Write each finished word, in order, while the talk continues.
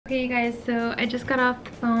Okay, you guys, so I just got off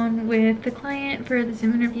the phone with the client for the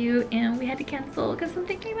Zoom interview and we had to cancel because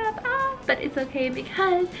something came up. But it's okay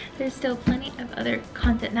because there's still plenty of other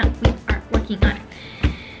content that we are working on.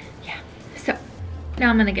 Yeah, so now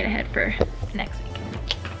I'm gonna get ahead for next week.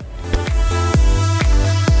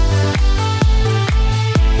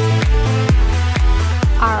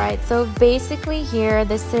 All right, so basically here,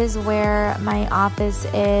 this is where my office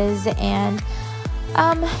is, and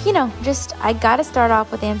you know, just I gotta start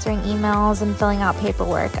off with answering emails and filling out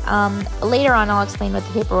paperwork. Later on I'll explain what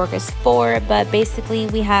the paperwork is for, but basically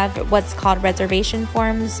we have what's called reservation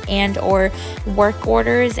forms and or work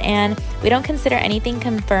orders, and we don't consider anything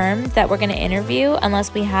confirmed that we're going to interview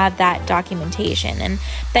unless we have that documentation, and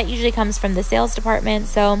that usually comes from the sales department.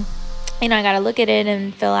 So you know, I got to look at it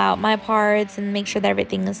and fill out my parts and make sure that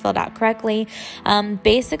everything is filled out correctly.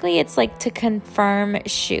 Basically, it's like to confirm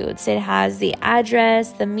shoots. It has the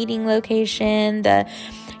address, the meeting location, the,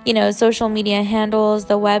 you know, social media handles,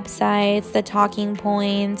 the websites, the talking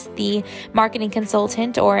points, the marketing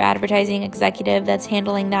consultant or advertising executive that's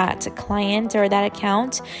handling that client or that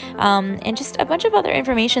account, and just a bunch of other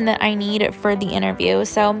information that I need for the interview.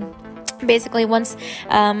 So basically, once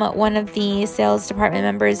one of the sales department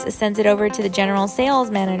members sends it over to the general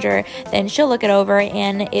sales manager, then she'll look it over,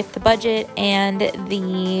 and if the budget and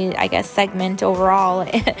the, I guess, segment overall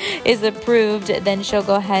is approved, then she'll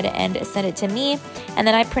go ahead and send it to me, and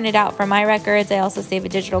then I print it out for my records. I also save a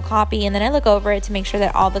digital copy, and then I look over it to make sure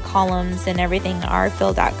that all the columns and everything are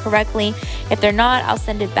filled out correctly. If they're not, I'll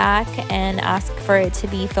send it back and ask for it to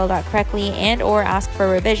be filled out correctly and or ask for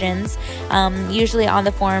revisions. Usually on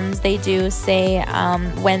the forms, they do say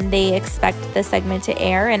when they expect the segment to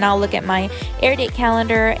air, and I'll look at my air date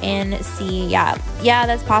calendar and see, yeah,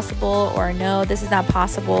 that's possible, or no, this is not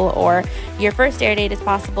possible, or your first air date is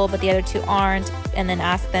possible but the other two aren't, and then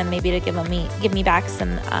ask them maybe to give me back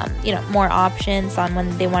some you know, more options on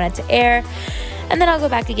when they want it to air, and then I'll go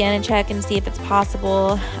back again and check and see if it's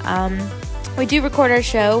possible. We do record our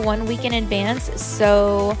show 1 week in advance,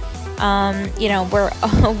 so you know,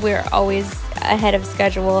 we're always ahead of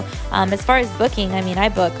schedule. As far as booking, I mean, I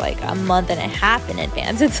book like a month and a half in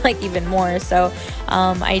advance. It's like even more. So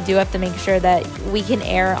I do have to make sure that we can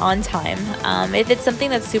air on time. If it's something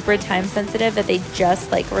that's super time sensitive that they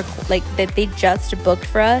just that they just booked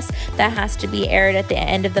for us, that has to be aired at the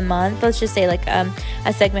end of the month. Let's just say like a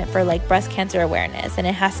segment for like breast cancer awareness, and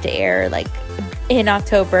it has to air like in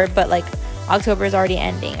October, but like October is already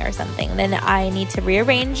ending or something, then I need to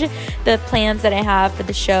rearrange the plans that I have for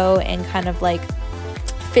the show and kind of like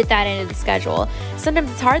fit that into the schedule.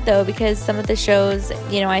 Sometimes it's hard though, because some of the shows,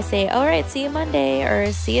 you know, I say, all right, see you Monday,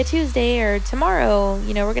 or see you Tuesday, or tomorrow,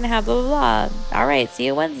 you know, we're gonna have blah blah blah, all right, see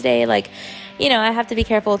you Wednesday. Like, you know, I have to be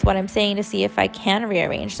careful with what I'm saying to see if I can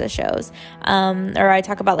rearrange the shows. Or I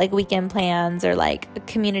talk about like weekend plans or like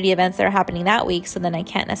community events that are happening that week, so then I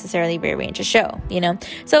can't necessarily rearrange a show, you know.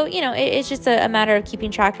 So, you know, it's just a matter of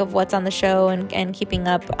keeping track of what's on the show and keeping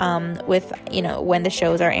up with, you know, when the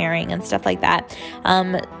shows are airing and stuff like that.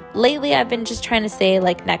 Lately, I've been just trying to say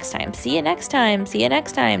like next time, see you next time, see you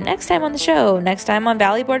next time on the show, next time on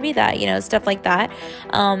Valley Board Be That, you know, stuff like that,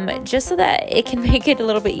 just so that it can make it a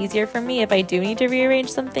little bit easier for me if I do need to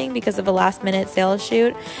rearrange something because of a last minute sales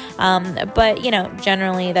shoot. But, you know,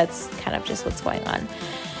 generally that's kind of just what's going on.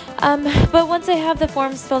 But once I have the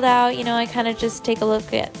forms filled out, you know, I kind of just take a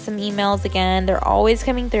look at some emails again. They're always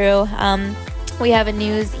coming through. We have a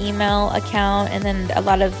news email account, and then a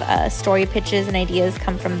lot of story pitches and ideas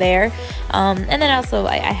come from there. And then also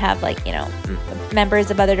I have like, you know, members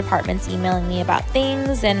of other departments emailing me about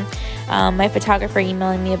things, and my photographer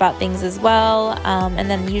emailing me about things as well. And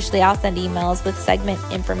then usually I'll send emails with segment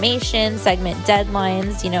information, segment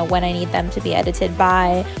deadlines, you know, when I need them to be edited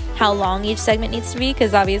by, how long each segment needs to be,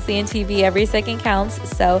 because obviously in TV every second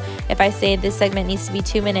counts. So if I say this segment needs to be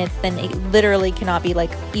 2 minutes, then it literally cannot be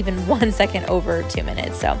like even 1 second over 2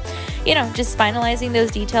 minutes. So, you know, just finalizing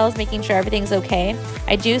those details, making sure everything's okay.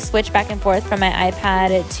 I do switch back and forth from my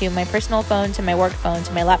iPad to my personal phone, to my work phone,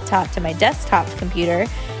 to my laptop, to my desktop computer.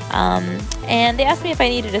 And they asked me if I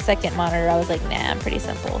needed a second monitor. I was like, nah, I'm pretty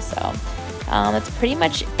simple. So that's pretty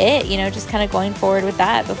much it, you know, just kind of going forward with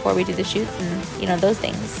that before we do the shoots and, you know, those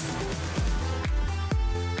things.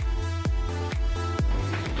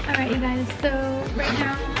 Alright, you guys, so right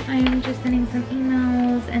now I'm just sending some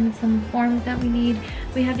emails and some forms that we need.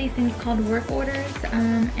 We have these things called work orders,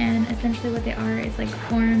 and essentially what they are is like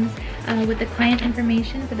forms with the client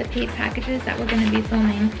information for the paid packages that we're going to be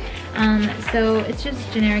filming. So it's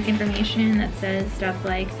just generic information that says stuff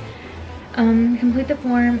like Complete the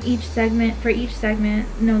form for each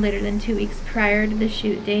segment no later than 2 weeks prior to the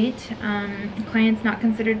shoot date. Clients not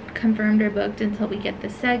considered confirmed or booked until we get the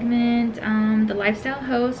segment. The lifestyle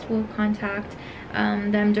host will contact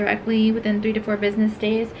them directly within 3 to 4 business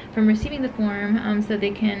days from receiving the form, so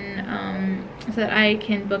that I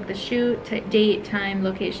can book the shoot, date, time,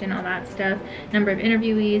 location, all that stuff, number of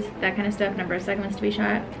interviewees, that kind of stuff, number of segments to be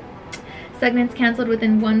shot. Segments canceled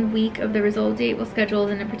within 1 week of the result date will schedule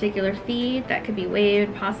in a particular feed that could be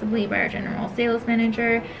waived, possibly by our general sales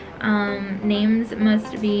manager. Names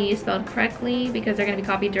must be spelled correctly because they're going to be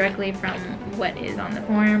copied directly from what is on the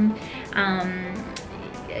form.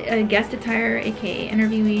 Guest attire, aka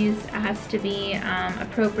interviewees, has to be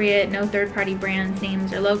appropriate. No third-party brands,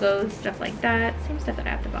 names, or logos, stuff like that. Same stuff that I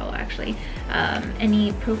have to follow, actually.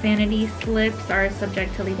 Any profanity slips are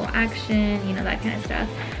subject to legal action, you know, that kind of stuff.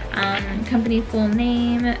 Company full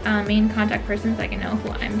name, main contact person, so I can know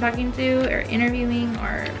who I'm talking to or interviewing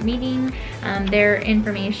or meeting, their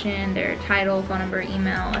information, their title, phone number,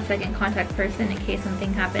 email, a second contact person in case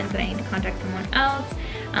something happens and I need to contact someone else,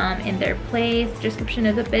 in their place, description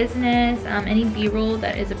of the business, any B-roll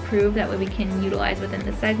that is approved, that way we can utilize within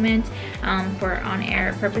the segment for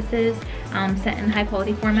on-air purposes, sent in high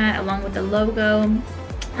quality format along with the logo,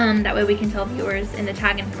 that way we can tell viewers in the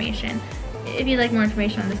tag information. If you'd like more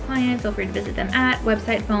information on this client, feel free to visit them at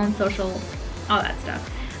website, phone, social, all that stuff.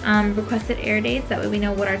 Requested air dates, that way we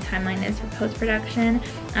know what our timeline is for post-production,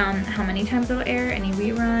 how many times it'll air, any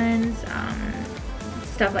reruns,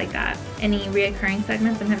 stuff like that. Any reoccurring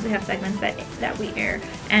segments, sometimes we have segments that we air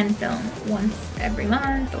and film once every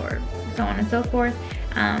month or so on and so forth.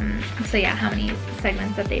 So yeah, how many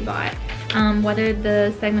segments that they bought. Whether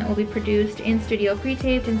the segment will be produced in studio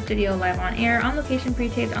pre-taped, in studio live on air, on location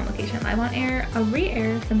pre-taped, on location live on air, a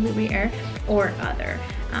re-air, simply re-air, or other.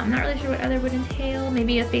 I'm not really sure what other would entail.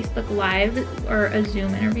 Maybe a Facebook Live or a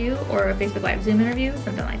Zoom interview, or a Facebook Live Zoom interview,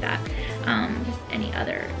 something like that. Just any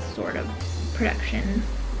other sort of production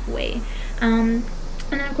way. And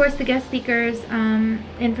then of course the guest speakers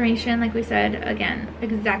information, like we said, again,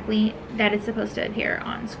 exactly that it's supposed to appear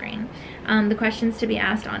on screen. The questions to be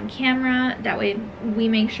asked on camera, that way we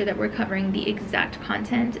make sure that we're covering the exact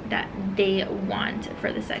content that they want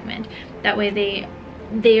for the segment. That way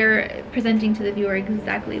they're presenting to the viewer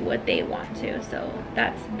exactly what they want to. So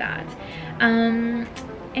that's that. And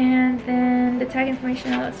then the tag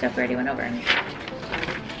information, all that stuff we already went over.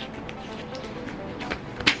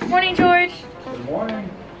 Morning, George. Good morning.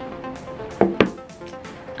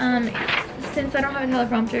 Since I don't have a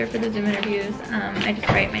teleprompter for the Zoom interviews, I just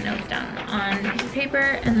write my notes down on a piece of paper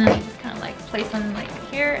and then I just kind of like place them like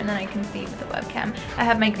here, and then I can see with the webcam. I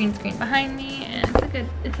have my green screen behind me, and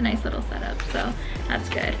it's a nice little setup, so that's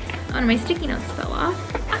good. Oh, my sticky notes fell off.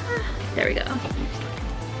 There we go.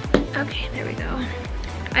 Okay, there we go.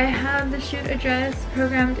 I have the shoot address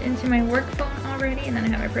programmed into my work phone already, and then I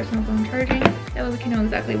have my personal phone charging. That way we can know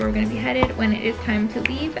exactly where we're going to be headed when it is time to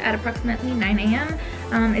leave at approximately 9 a.m.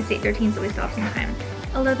 It's 8:13, so we still have some time.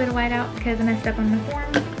 A little bit of whiteout because I messed up on the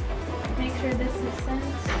form. Make sure this is sent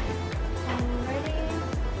already.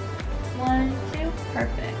 1, 2,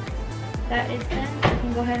 perfect. That is sent. I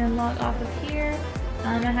can go ahead and log off of here.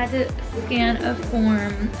 I had to scan a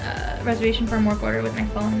form, reservation form work order with my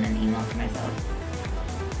phone and then email to myself.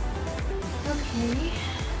 Okay,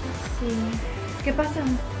 let's see. ¿Qué pasa?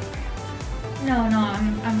 No,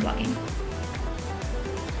 I'm vlogging.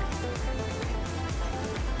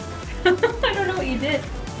 I don't know what you did.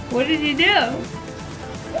 What did you do?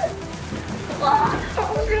 Oh,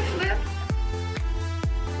 I'm gonna flip.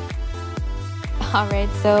 Alright,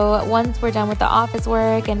 so once we're done with the office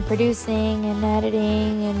work and producing and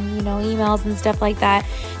editing and, you know, emails and stuff like that,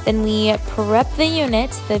 then we prep the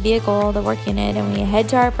unit, the vehicle, the work unit, and we head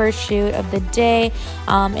to our first shoot of the day.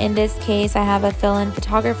 In this case, I have a fill-in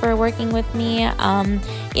photographer working with me.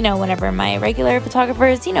 You know, whenever my regular photographer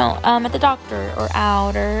is, you know, at the doctor or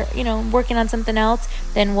out or, you know, working on something else,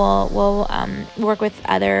 then we'll work with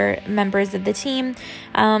other members of the team.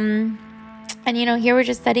 And, you know, here we're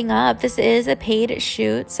just setting up. This is a paid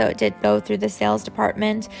shoot, so it did go through the sales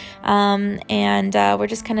department. And we're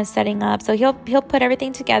just kind of setting up. So he'll put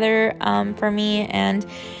everything together for me and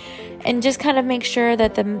just kind of make sure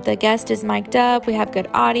that the guest is mic'd up. We have good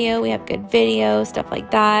audio, we have good video, stuff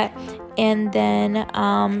like that. And then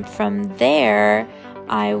from there,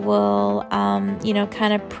 I will, you know,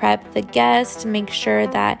 kind of prep the guest, make sure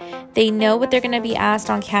that they know what they're going to be asked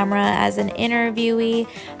on camera as an interviewee,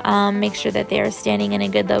 make sure that they are standing in a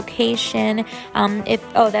good location.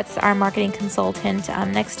 That's our marketing consultant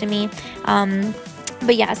next to me.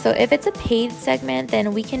 But yeah, so if it's a paid segment,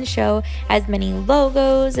 then we can show as many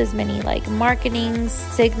logos, as many like marketing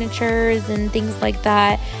signatures and things like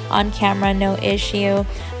that on camera, no issue.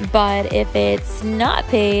 But if it's not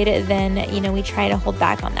paid, then, you know, we try to hold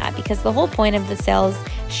back on that, because the whole point of the sales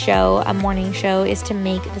show, a morning show, is to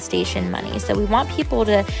make the station money. So we want people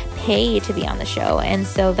to pay to be on the show, and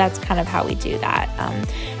so that's kind of how we do that.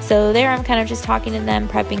 So there I'm kind of just talking to them,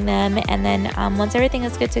 prepping them, and then once everything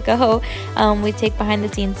is good to go, we take behind the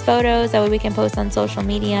scenes photos, that way we can post on social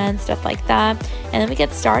media and stuff like that, and then we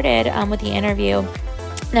get started with the interview.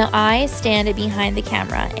 Now, I stand behind the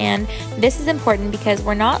camera, and this is important because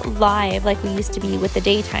we're not live like we used to be with the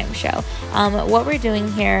daytime show. What we're doing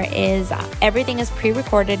here is everything is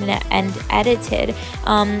pre-recorded and edited,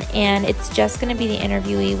 and it's just going to be the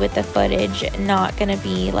interviewee with the footage, not going to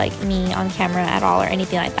be like me on camera at all or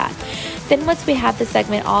anything like that. Then once we have the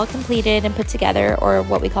segment all completed and put together, or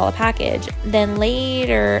what we call a package, then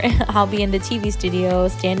later I'll be in the TV studio,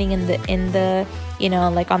 standing in the you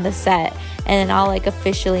know, like on the set, and then I'll like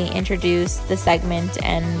officially introduce the segment,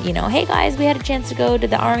 and, you know, hey guys, we had a chance to go to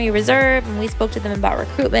the Army Reserve, and we spoke to them about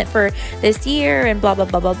recruitment for this year, and blah blah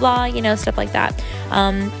blah blah blah, you know, stuff like that.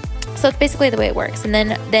 So it's basically the way it works. And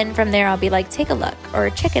then from there, I'll be like, take a look or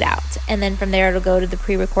check it out. And then from there, it'll go to the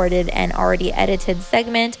pre-recorded and already edited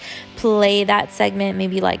segment, play that segment,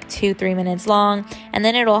 maybe like 2-3 minutes long. And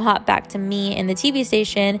then it'll hop back to me in the TV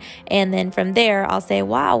station. And then from there, I'll say,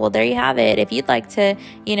 wow, well, there you have it. If you'd like to,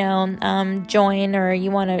 you know, join, or you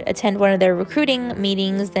want to attend one of their recruiting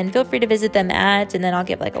meetings, then feel free to visit them at, and then I'll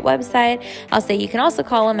give like a website. I'll say, you can also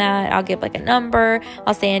call them at, I'll give like a number.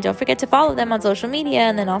 I'll say, and don't forget to follow them on social media.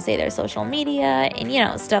 And then I'll say their social media, and, you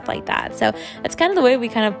know, stuff like that. So that's kind of the way we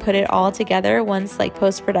kind of put it all together once like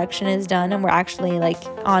post-production is done and we're actually like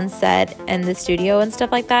on set and the studio and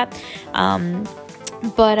stuff like that.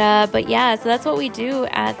 But yeah, so that's what we do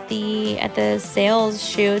at the sales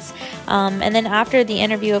shoots. And then after the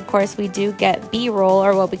interview, of course, we do get B-roll,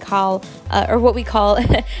 or what we call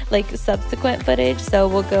like subsequent footage. So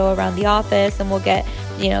we'll go around the office and we'll get,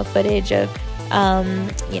 you know, footage of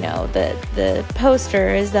you know, the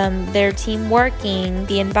posters, their team working,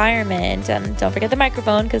 the environment. Don't forget the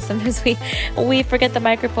microphone, because sometimes we forget the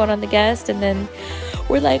microphone on the guest, and then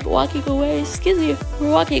we're like walking away,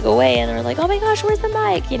 we're walking away, and we're like, oh my gosh, where's the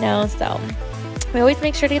mic, you know? So we always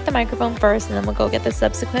make sure to get the microphone first, and then we'll go get the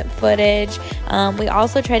subsequent footage. We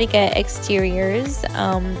also try to get exteriors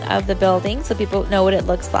of the building so people know what it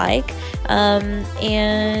looks like.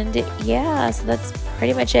 And yeah, so that's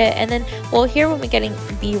pretty much it. And then, well, here when we're getting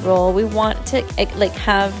B-roll, we want to like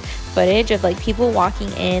have footage of like people walking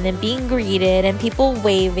in and being greeted, and people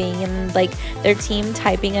waving, and like their team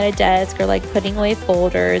typing at a desk, or like putting away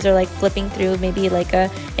folders, or like flipping through maybe like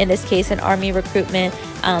in this case, an Army recruitment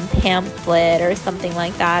pamphlet or something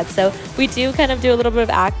like that. So we do kind of do a little bit of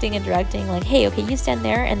acting and directing, like, hey, okay, you stand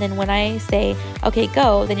there, and then when I say, okay,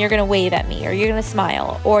 go, then you're gonna wave at me, or you're gonna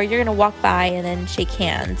smile, or you're gonna walk by and then shake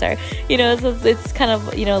hands, or, you know, so it's kind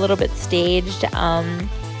of, you know, a little bit staged.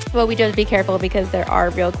 But we do have to be careful because there are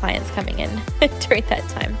real clients coming in during that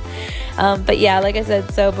time. But yeah, like I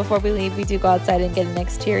said, so before we leave, we do go outside and get an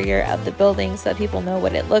exterior of the building so that people know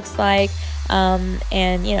what it looks like.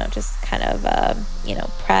 And, you know, just kind of, you know,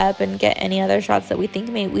 prep and get any other shots that we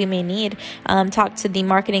think we may need. Talk to the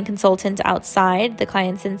marketing consultant outside, the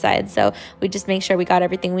clients inside. So we just make sure we got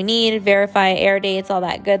everything we need, verify air dates, all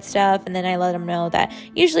that good stuff. And then I let them know that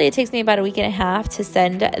usually it takes me about a week and a half to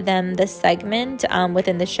send them the segment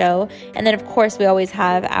within the show. And then, of course, we always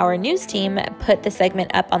have our news team put the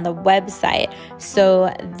segment up on the website.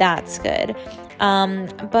 So that's good.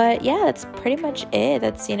 But yeah, that's pretty much it.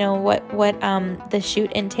 That's, you know, what the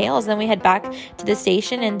shoot entails. Then we head back to the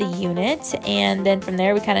station and the unit, and then from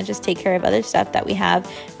there we kind of just take care of other stuff that we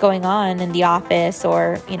have going on in the office,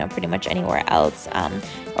 or, you know, pretty much anywhere else,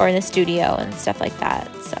 or in the studio and stuff like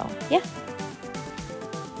that. So yeah.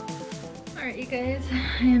 All right, you guys,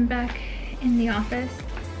 I am back in the office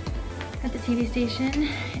at the TV station,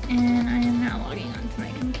 and I am now logging onto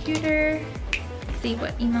my computer to see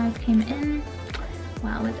what emails came in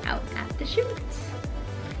while I was out at the shoot.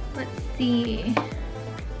 Let's see.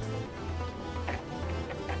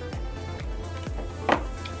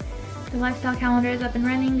 The lifestyle calendar is up and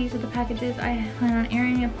running. These are the packages I plan on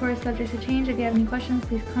airing, of course, subject to change. If you have any questions,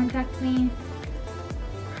 please contact me.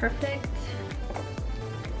 Perfect.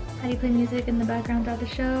 How do you play music in the background throughout the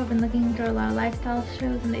show? I've been looking through a lot of lifestyle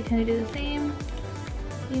shows and they tend to do the same.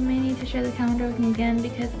 You may need to share the calendar with me again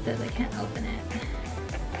because it says I can't open it.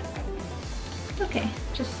 Okay,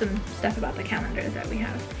 just some stuff about the calendar that we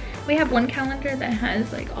have. we have one calendar that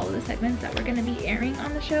has like all the segments that we're going to be airing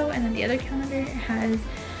on the show, and then the other calendar has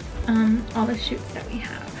all the shoots that we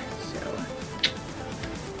have. So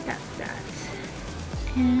that's that.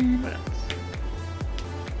 And what else?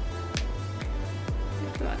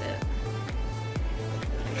 That's about it.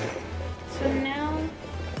 So now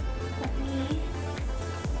let me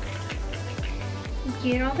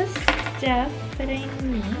get all the stuff that I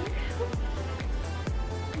need.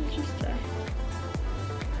 It's just a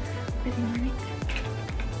busy morning.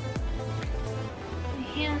 My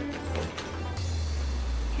hands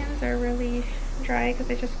are really dry because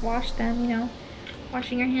I just washed them, you know.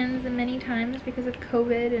 Washing your hands many times because of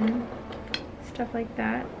COVID and stuff like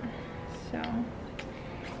that. So,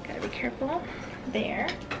 gotta be careful there.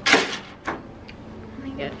 Let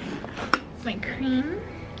me get my cream.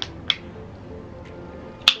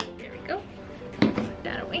 There we go. Put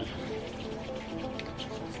that away.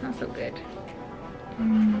 It smells so good.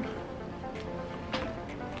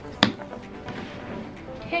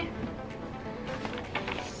 Okay.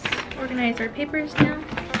 Let's organize our papers now.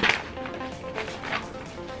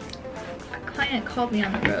 A client called me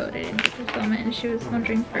on the road. I didn't get to film it, and she was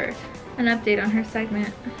wondering for an update on her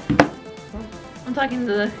segment. I'm talking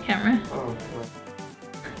to the camera. Oh,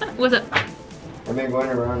 What's up? I've been going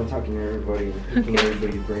around and talking to everybody, picking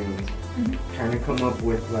everybody's brains, trying to come up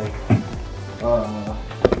with like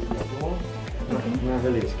schedule. Not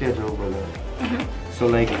really a schedule, but so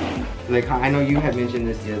like I know you had mentioned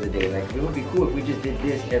this the other day. Like it would be cool if we just did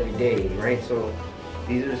this every day, right? So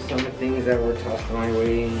these are some things that were tossed my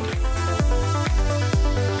way.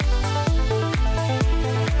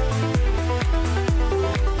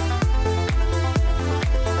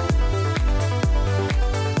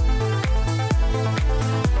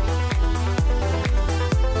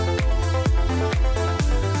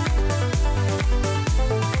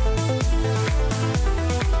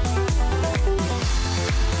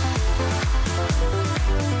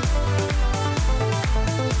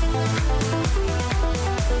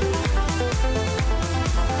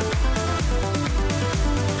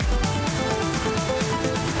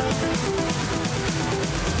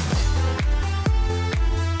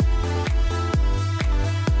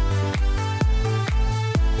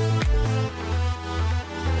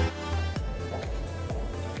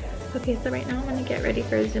 Okay, so right now I'm gonna get ready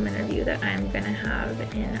for a Zoom interview that I'm gonna have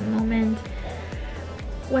in a moment.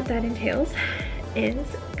 What that entails is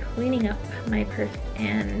cleaning up my purse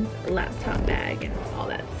and laptop bag and all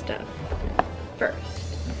that stuff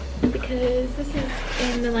first, because this is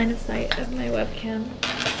in the line of sight of my webcam,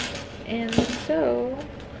 and so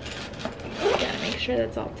I gotta make sure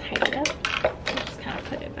that's all tidied up. I'll just kind of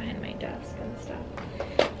put it behind my desk and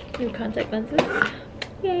stuff. New contact lenses,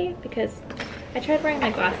 yay, because I tried wearing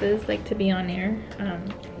my glasses like to be on air,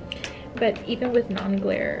 but even with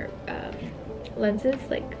non-glare lenses,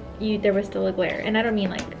 like there was still a glare, and I don't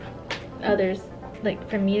mean like others, like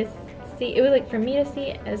for me to see. It was like for me to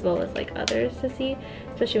see as well as like others to see,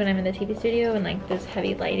 especially when I'm in the TV studio and like there's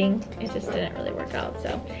heavy lighting. It just didn't really work out.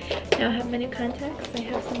 So now I have my new contacts. I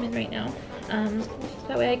have some in right now, so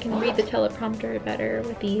that way I can read the teleprompter better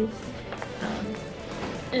with these,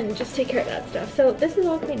 and just take care of that stuff. So this is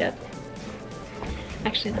all cleaned up.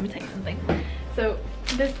 Actually, let me tell you something. So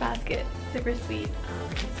this basket, super sweet,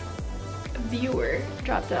 viewer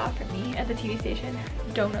dropped it off for me at the TV station.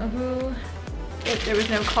 Don't know who. There was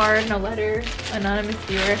no card, no letter, anonymous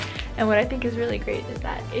viewer. And what I think is really great is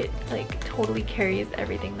that it like totally carries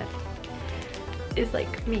everything that is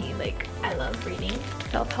like me. Like I love reading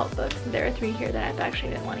self-help books. There are 3 here that I've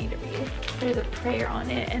actually been wanting to read. There's a prayer on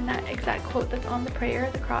it, and that exact quote that's on the prayer,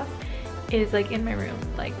 the cross, is like in my room,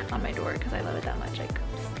 like on my door, because I love it that much. Like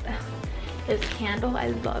there's a candle. I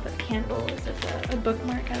love a candle. It's just a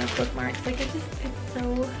bookmark. I love bookmarks. Like it's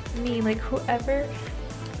so me. Like whoever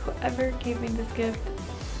gave me this gift,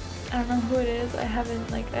 I don't know who it is. I haven't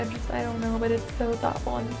like I don't know, but it's so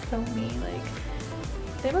thoughtful and so me.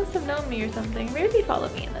 Like they must have known me or something. Maybe they follow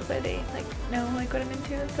me and that's why they like know like what I'm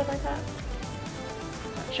into and stuff like that.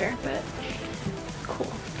 Not sure, but cool.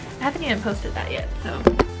 I haven't even posted that yet, so.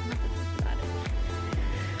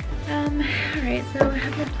 Alright, so I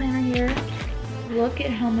have my planner here. Look at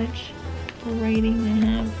how much writing I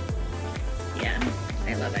have. Yeah,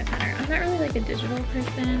 I love my planner. I'm not really like a digital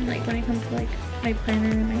person, like when it comes to like my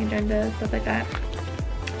planner, my agenda, stuff like that.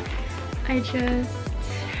 I just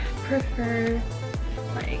prefer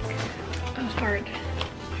like a hard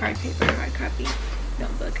paper, hard copy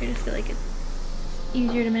notebook. I just feel like it's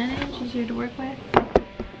easier to manage, easier to work with.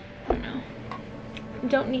 I don't know.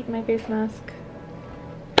 Don't need my face mask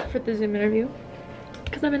for the Zoom interview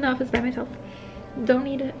because I'm in the office by myself. Don't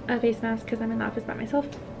need a face mask because I'm in the office by myself.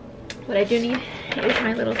 What I do need is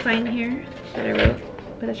my little sign here that I wrote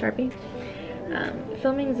with a Sharpie.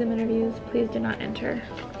 Filming Zoom interviews, please do not enter.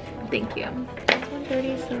 Thank you. It's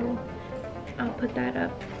 1:30, so I'll put that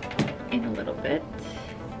up in a little bit.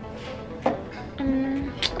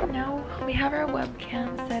 Now we have our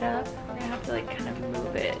webcam set up. I'm gonna have to like kind of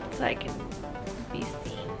move it so I can be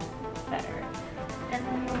seen better. And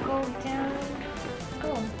then we'll go down.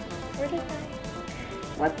 Oh, where did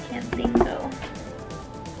my webcam thing go?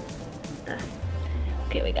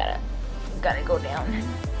 Okay, we gotta go down and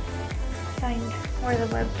find where the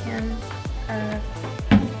webcam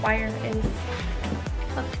wire is.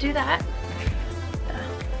 Let's do that.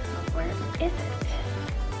 Where is it?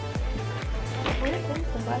 Where is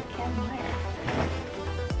the webcam wire? I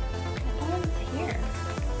thought it was here.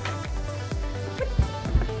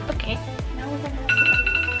 Okay, now we're gonna have to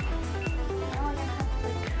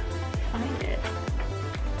like find it.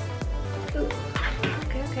 Ooh.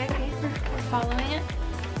 Okay. We're following it.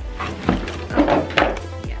 Oh,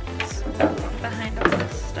 yes. Behind all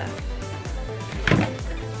this stuff.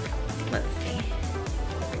 Let's see.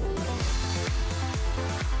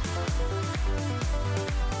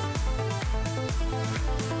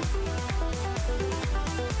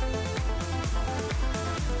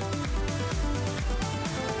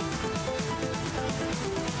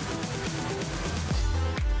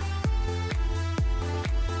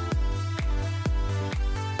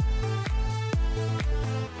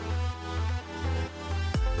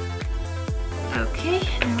 Okay,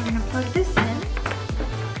 now we're gonna plug this in.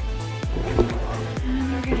 And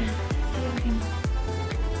we're gonna see if we can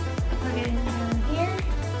plug it in down here.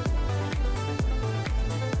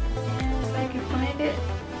 And if I can find it.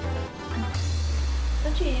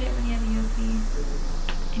 Don't you hate it when you have USB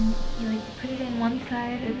and you like put it in one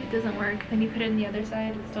side and it doesn't work, then you put it in the other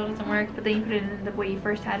side, it still doesn't work, but then you put it in the way you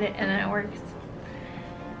first had it and then it works.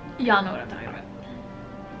 Y'all know what I'm talking about.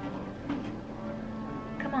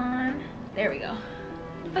 Come on. There we go.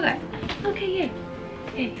 Okay, yay.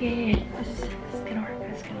 This is gonna work.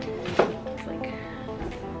 It's like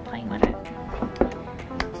playing with it.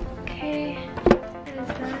 Okay, what is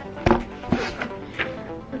that?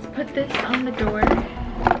 Let's put this on the door.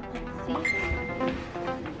 Let's see.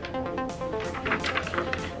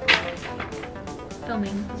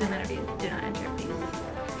 Filming Zoom interviews, do not enter, please.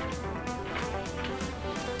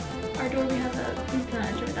 Our door, we have a please do not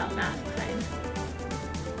enter without mask sign.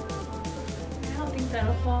 I don't think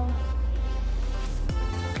that'll fall.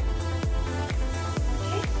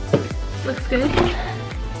 Okay, looks good. What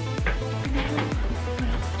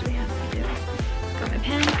else do we have to do? Got my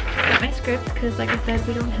pen, got my script, because like I said,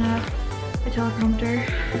 we don't have a teleprompter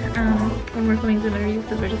when we're filming Zoom interviews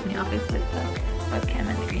because we're just in the office with the webcam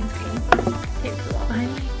and the green screen taped to the wall behind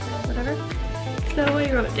me, so whatever. So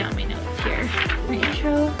I wrote down my notes here. My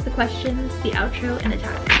intro, the questions, the outro, and the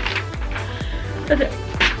tag. That's it.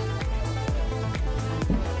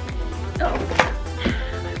 Oh.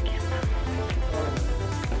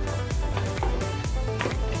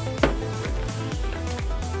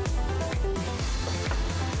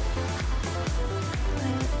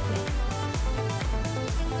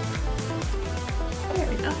 There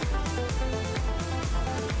we go.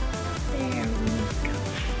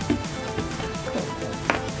 Cool.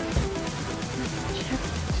 Let's check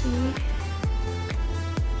to see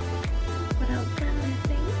what else I'm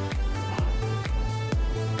missing.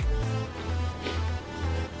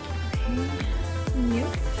 Okay,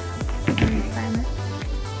 mute,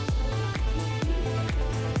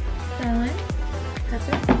 silent,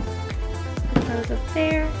 perfect. The photos up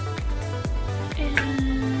there,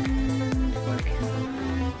 and work on.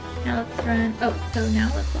 Now let's run. Oh, so now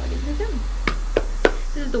let's log into Zoom.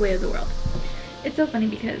 This is the way of the world. It's so funny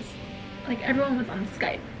because like everyone was on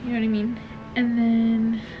Skype, you know what I mean? And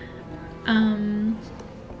then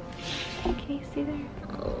can you see there?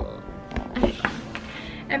 Oh, okay.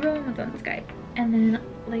 Everyone was on Skype, and then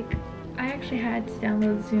like I actually had to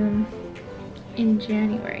download Zoom in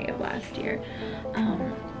January of last year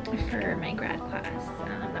for my grad class.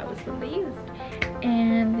 That was what they used.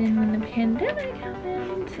 And then when the pandemic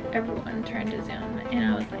happened, everyone turned to Zoom, and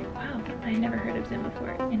I was like, wow, I never heard of Zoom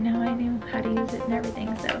before, and now I knew how to use it and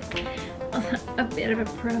everything. So I was a bit of a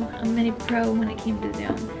pro, a mini pro when it came to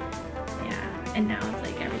Zoom. Yeah, and now it's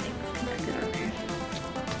like everything's connected on there.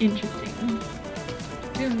 Interesting.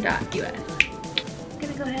 Zoom.us. I'm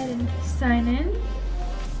gonna go ahead and sign in,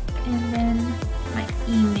 and then my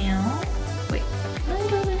email. Wait, let me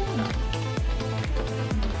go there. No.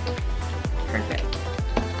 Perfect.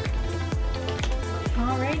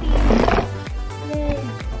 Alrighty. Yay.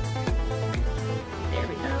 There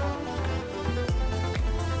we go.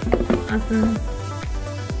 Awesome.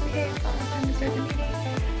 Okay. start the meeting,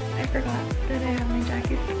 I forgot that I have my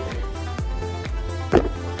jacket.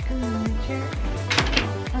 And then my chair.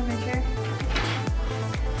 On my chair.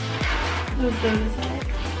 Move those aside.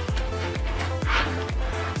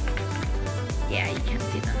 Yeah, you can't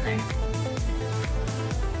see them there.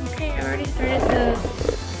 Okay, I already started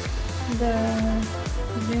the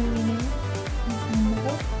Zoom meeting. And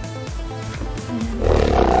what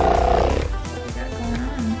we got going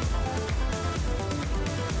on?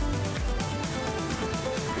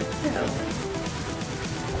 So.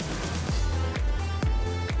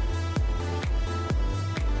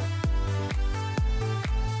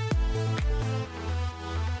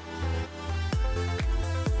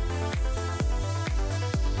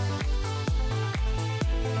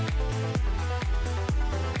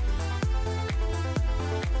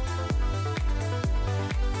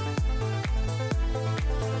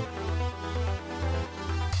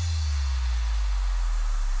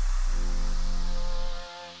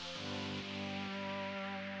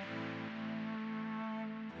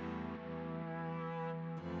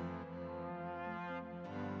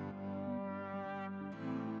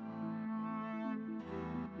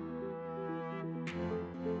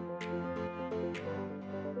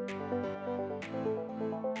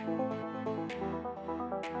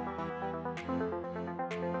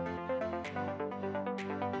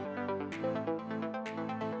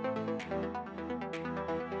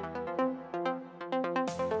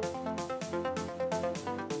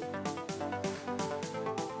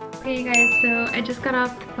 Okay you guys, so I just got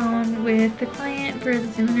off the phone with the client for the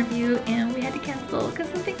Zoom interview and we had to cancel because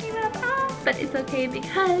something came up, but it's okay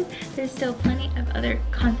because there's still plenty of other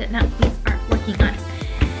content that we are working on.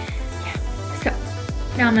 Yeah, so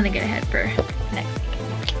now I'm gonna get ahead for next week.